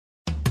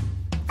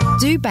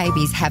Do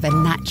babies have a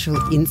natural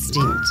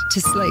instinct to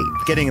sleep?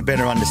 Getting a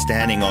better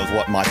understanding of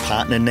what my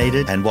partner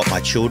needed and what my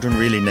children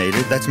really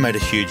needed, that's made a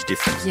huge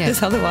difference. Yeah.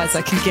 Because otherwise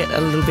I can get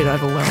a little bit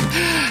overwhelmed.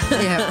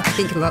 Yeah, I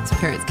think lots of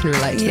parents can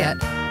relate to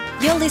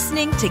that. You're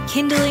listening to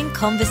Kindling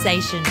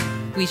Conversation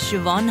with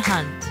Siobhan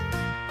Hunt.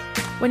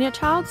 When your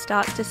child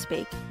starts to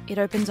speak, it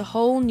opens a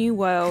whole new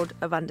world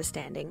of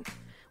understanding.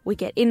 We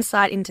get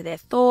insight into their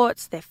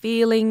thoughts, their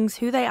feelings,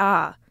 who they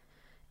are.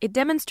 It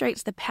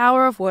demonstrates the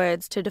power of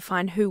words to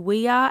define who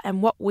we are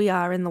and what we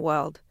are in the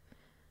world,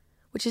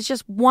 which is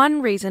just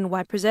one reason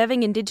why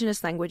preserving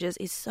Indigenous languages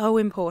is so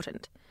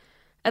important.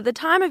 At the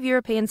time of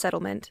European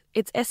settlement,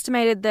 it's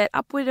estimated that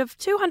upward of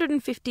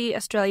 250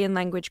 Australian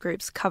language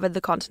groups covered the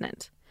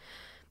continent.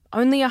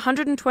 Only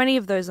 120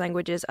 of those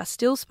languages are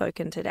still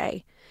spoken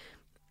today.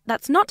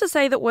 That's not to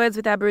say that words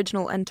with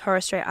Aboriginal and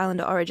Torres Strait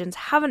Islander origins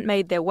haven't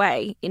made their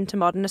way into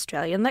modern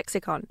Australian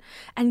lexicon,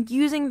 and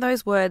using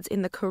those words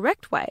in the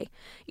correct way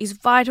is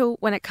vital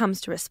when it comes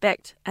to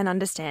respect and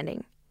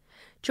understanding.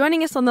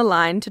 Joining us on the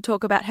line to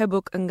talk about her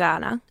book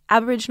Ngana,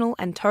 Aboriginal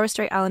and Torres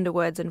Strait Islander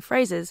Words and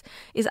Phrases,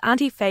 is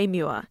Aunty Fay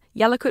Muir,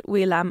 Yalukut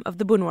Wilam of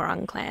the Boon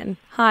Wurrung clan.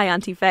 Hi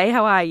Aunty Fay,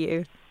 how are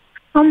you?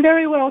 I'm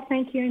very well,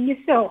 thank you. And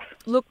yourself?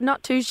 Look,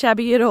 not too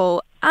shabby at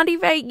all. Aunty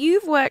Fay,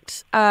 you've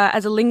worked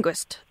as a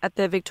linguist at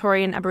the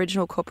Victorian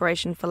Aboriginal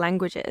Corporation for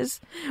Languages.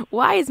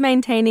 Why is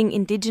maintaining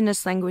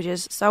Indigenous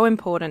languages so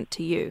important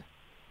to you?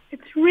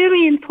 It's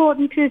really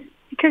important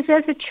because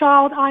as a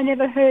child I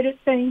never heard it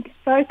being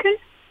spoken.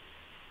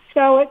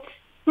 So it's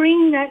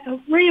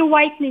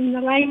reawakening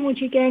the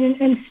language again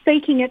and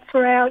speaking it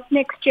for our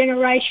next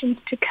generations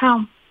to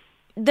come.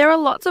 There are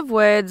lots of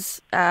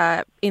words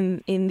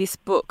in this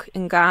book,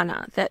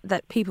 Ngana,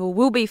 that people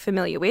will be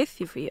familiar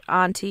with, if you're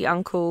auntie,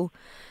 uncle,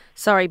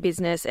 sorry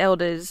business,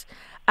 elders.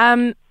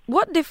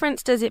 What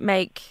difference does it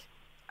make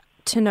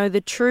to know the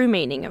true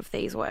meaning of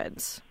these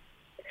words?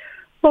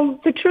 Well,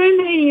 the true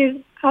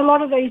meaning of a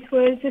lot of these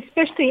words,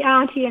 especially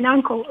auntie and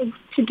uncle, is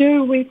to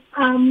do with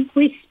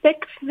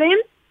respect for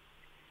them.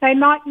 They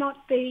might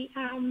not be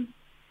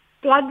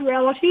blood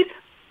relative,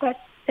 but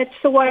that's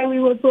the way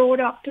we were brought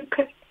up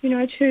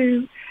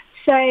to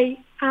say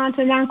aunt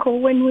and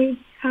uncle when we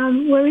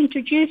were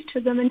introduced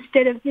to them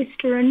instead of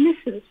Mr. and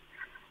Mrs.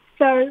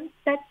 So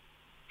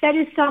that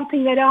is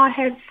something that I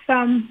have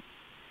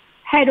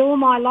had all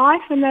my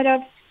life and that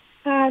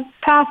I've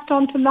passed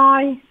on to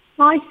my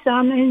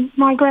son and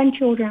my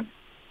grandchildren.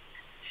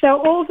 So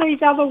all these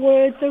other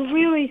words are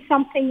really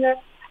something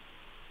that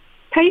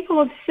people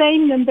have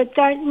seen them but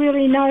don't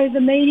really know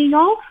the meaning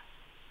of.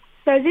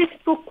 So this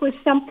book was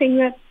something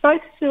that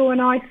both Sue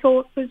and I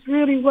thought was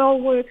really well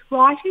worth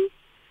writing,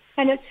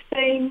 and it's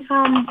been,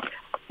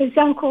 as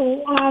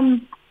Uncle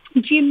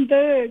Jim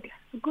Berg,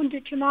 the Gunda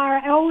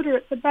Chamara elder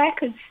at the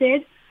back, has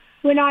said,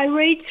 when I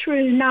read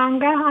through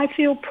Nanga, I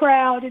feel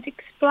proud. It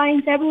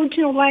explains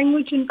Aboriginal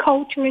language and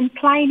culture in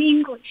plain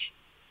English.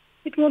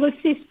 It will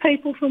assist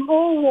people from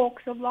all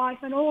walks of life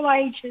and all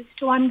ages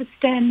to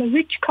understand the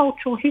rich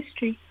cultural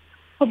history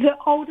of the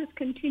oldest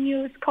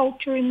continuous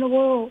culture in the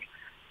world.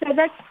 So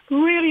that's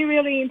really,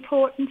 really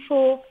important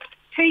for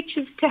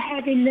teachers to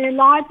have in their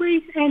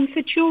libraries and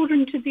for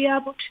children to be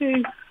able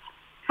to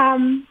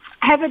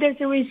have it as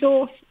a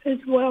resource as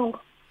well.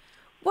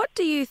 What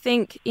do you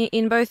think,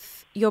 in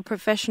both your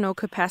professional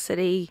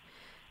capacity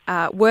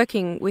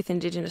working with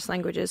Indigenous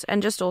languages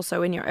and just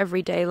also in your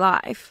everyday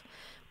life,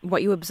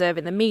 what you observe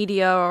in the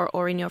media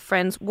or in your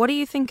friends, what do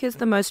you think is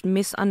the most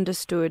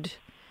misunderstood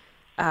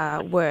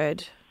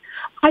word?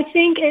 I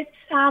think it's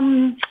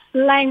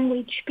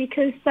language,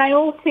 because they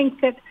all think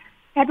that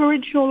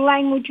Aboriginal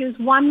language is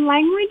one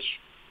language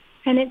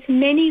and it's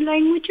many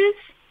languages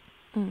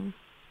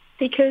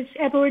because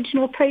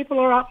Aboriginal people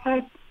are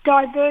a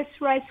diverse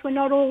race. We're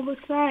not all the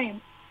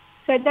same.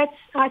 So that's,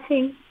 I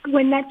think,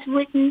 when that's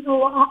written,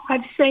 or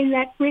I've seen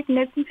that written,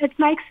 it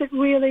makes it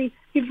really,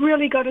 you've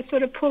really got to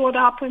sort of pull it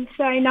up and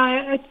say,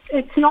 no,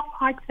 it's not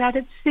like that,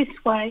 it's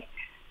this way,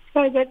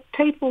 so that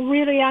people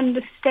really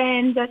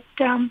understand that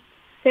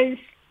there's,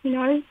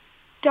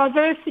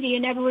 diversity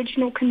in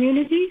Aboriginal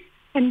communities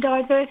and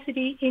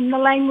diversity in the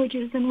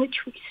languages in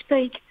which we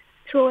speak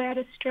throughout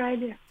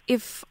Australia.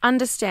 If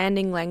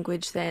understanding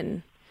language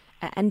then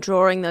and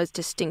drawing those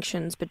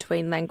distinctions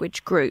between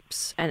language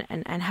groups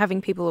and having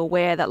people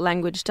aware that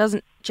language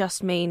doesn't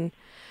just mean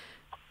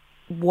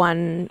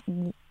one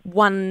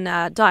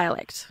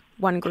dialect,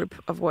 one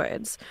group of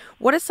words,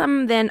 what are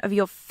some then of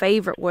your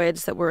favourite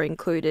words that were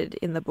included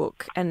in the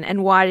book,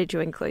 and why did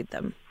you include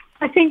them?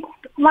 I think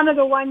one of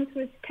the ones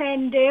was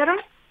Tandera,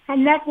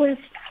 and that was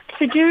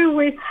to do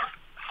with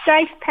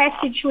safe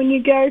passage when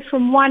you go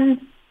from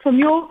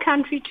your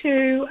country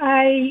to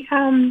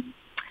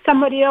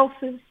somebody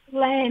else's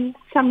land,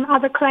 some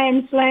other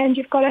clan's land.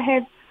 You've got to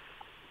have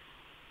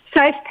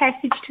safe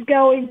passage to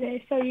go in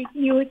there, so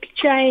you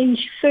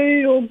exchange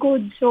food or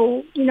goods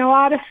or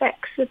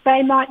artefacts that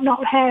they might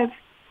not have,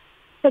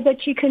 so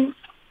that you can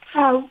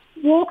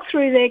walk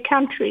through their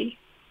country.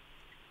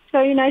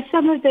 So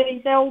some of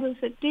these elders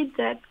that did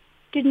that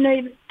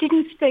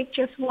didn't speak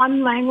just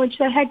one language.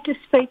 They had to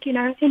speak,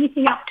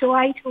 anything up to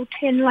 8 or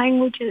 10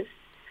 languages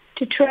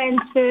to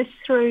transverse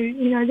through,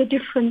 the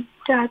different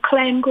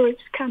clan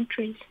groups,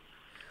 countries.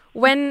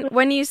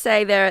 When you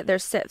say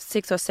there's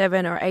 6 or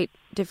 7 or 8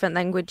 different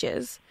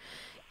languages,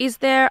 is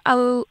there a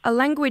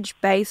language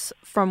base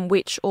from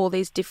which all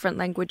these different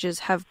languages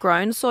have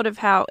grown? Sort of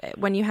how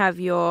when you have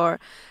your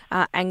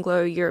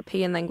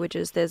Anglo-European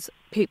languages, there's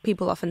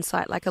people often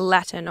cite like a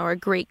Latin or a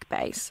Greek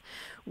base.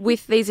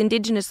 With these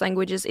Indigenous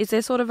languages, is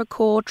there sort of a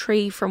core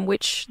tree from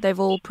which they've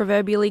all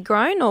proverbially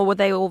grown, or were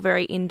they all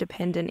very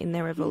independent in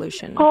their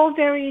evolution? All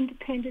very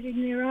independent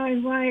in their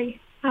own way.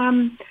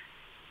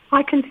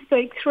 I can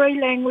speak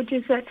 3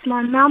 languages. That's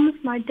my mum's,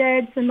 my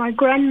dad's and my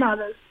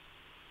grandmother's.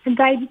 And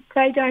they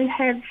don't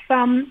have,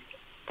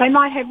 they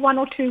might have 1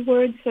 or 2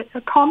 words that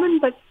are common,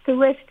 but the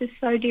rest is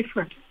so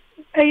different.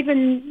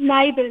 Even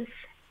neighbours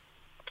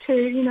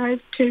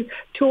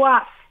to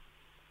us,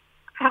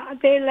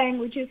 their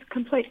language is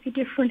completely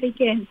different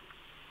again.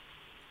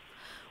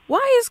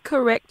 Why is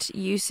correct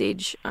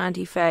usage,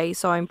 Auntie Fay,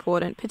 so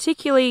important,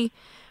 particularly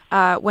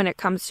when it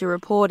comes to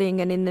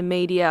reporting and in the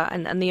media,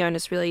 and the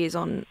onus really is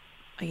on,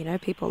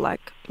 people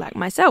like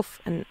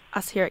myself and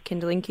us here at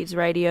Kindling Kids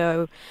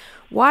Radio?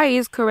 Why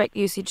is correct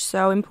usage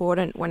so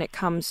important when it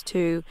comes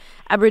to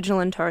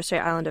Aboriginal and Torres Strait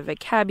Islander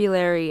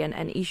vocabulary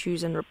and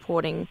issues and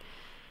reporting?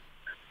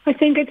 I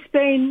think it's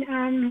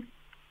been,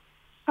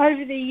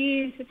 over the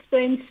years, it's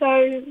been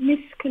so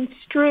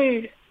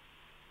misconstrued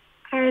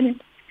and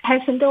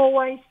hasn't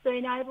always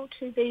been able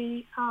to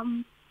be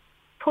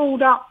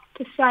pulled up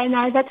to say,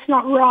 no, that's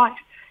not right.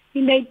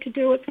 You need to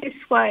do it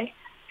this way.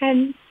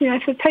 And,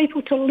 for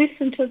people to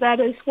listen to that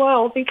as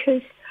well,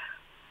 because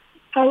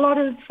a lot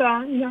of,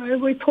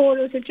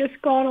 reporters have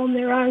just gone on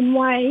their own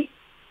way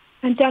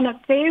and done it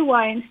their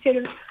way instead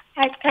of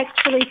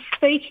actually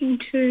speaking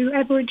to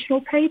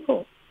Aboriginal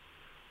people.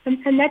 And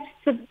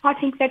I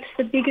think that's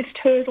the biggest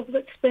hurdle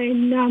that's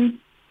been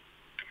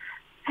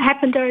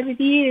happened over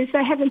the years.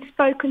 They haven't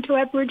spoken to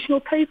Aboriginal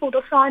people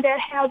to find out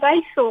how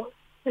they thought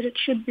that it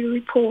should be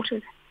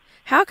reported.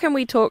 How can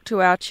we talk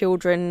to our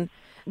children,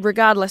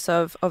 regardless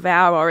of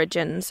our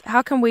origins,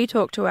 how can we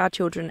talk to our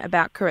children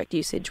about correct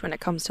usage when it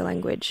comes to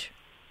language?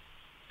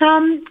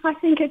 I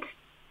think it's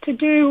to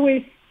do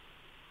with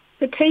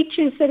the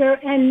teachers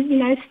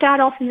start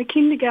off in the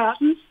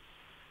kindergartens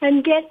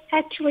and get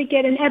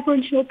an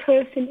Aboriginal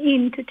person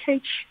in to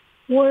teach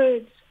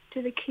words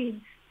to the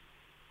kids.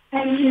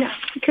 And,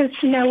 because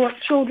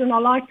what children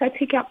are like, they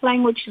pick up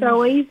language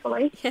so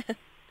easily. Yeah.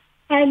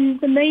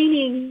 And the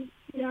meaning,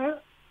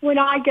 when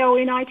I go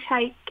in, I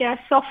take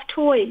soft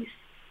toys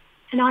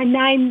and I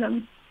name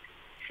them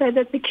so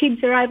that the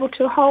kids are able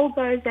to hold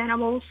those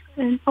animals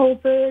and all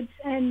birds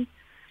and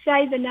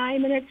say the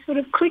name, and it sort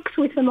of clicks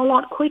with them a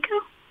lot quicker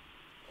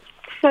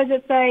so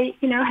that they,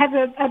 have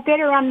a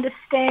better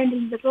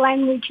understanding that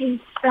language is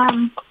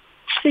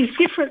these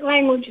different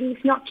languages,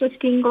 not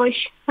just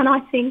English. And I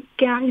think,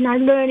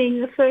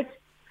 learning the First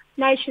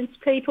Nations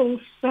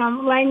people's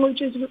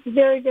languages is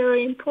very,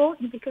 very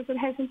important because it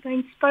hasn't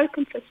been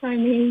spoken for so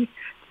many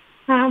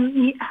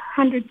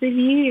hundreds of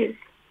years.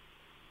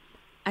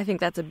 I think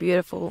that's a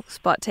beautiful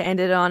spot to end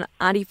it on.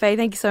 Auntie Fay,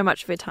 thank you so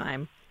much for your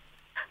time.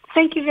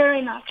 Thank you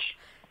very much.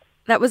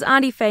 That was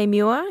Auntie Fay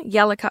Muir,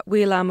 Yalakut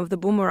Weelam of the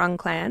Boon Wurrung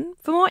clan.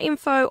 For more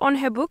info on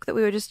her book that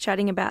we were just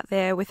chatting about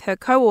there with her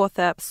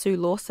co-author Sue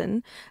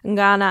Lawson,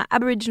 Ngana,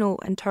 Aboriginal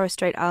and Torres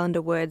Strait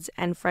Islander Words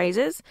and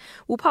Phrases,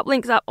 we'll pop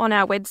links up on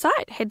our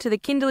website. Head to the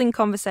Kindling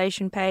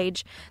Conversation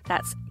page.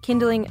 That's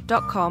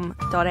kindling.com.au.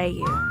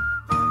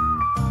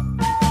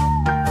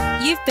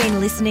 You've been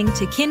listening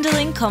to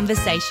Kindling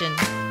Conversation.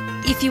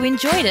 If you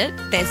enjoyed it,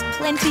 there's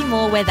plenty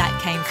more where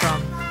that came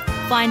from.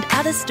 Find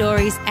other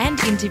stories and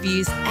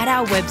interviews at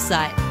our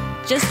website.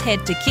 Just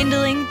head to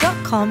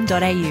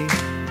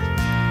kindling.com.au.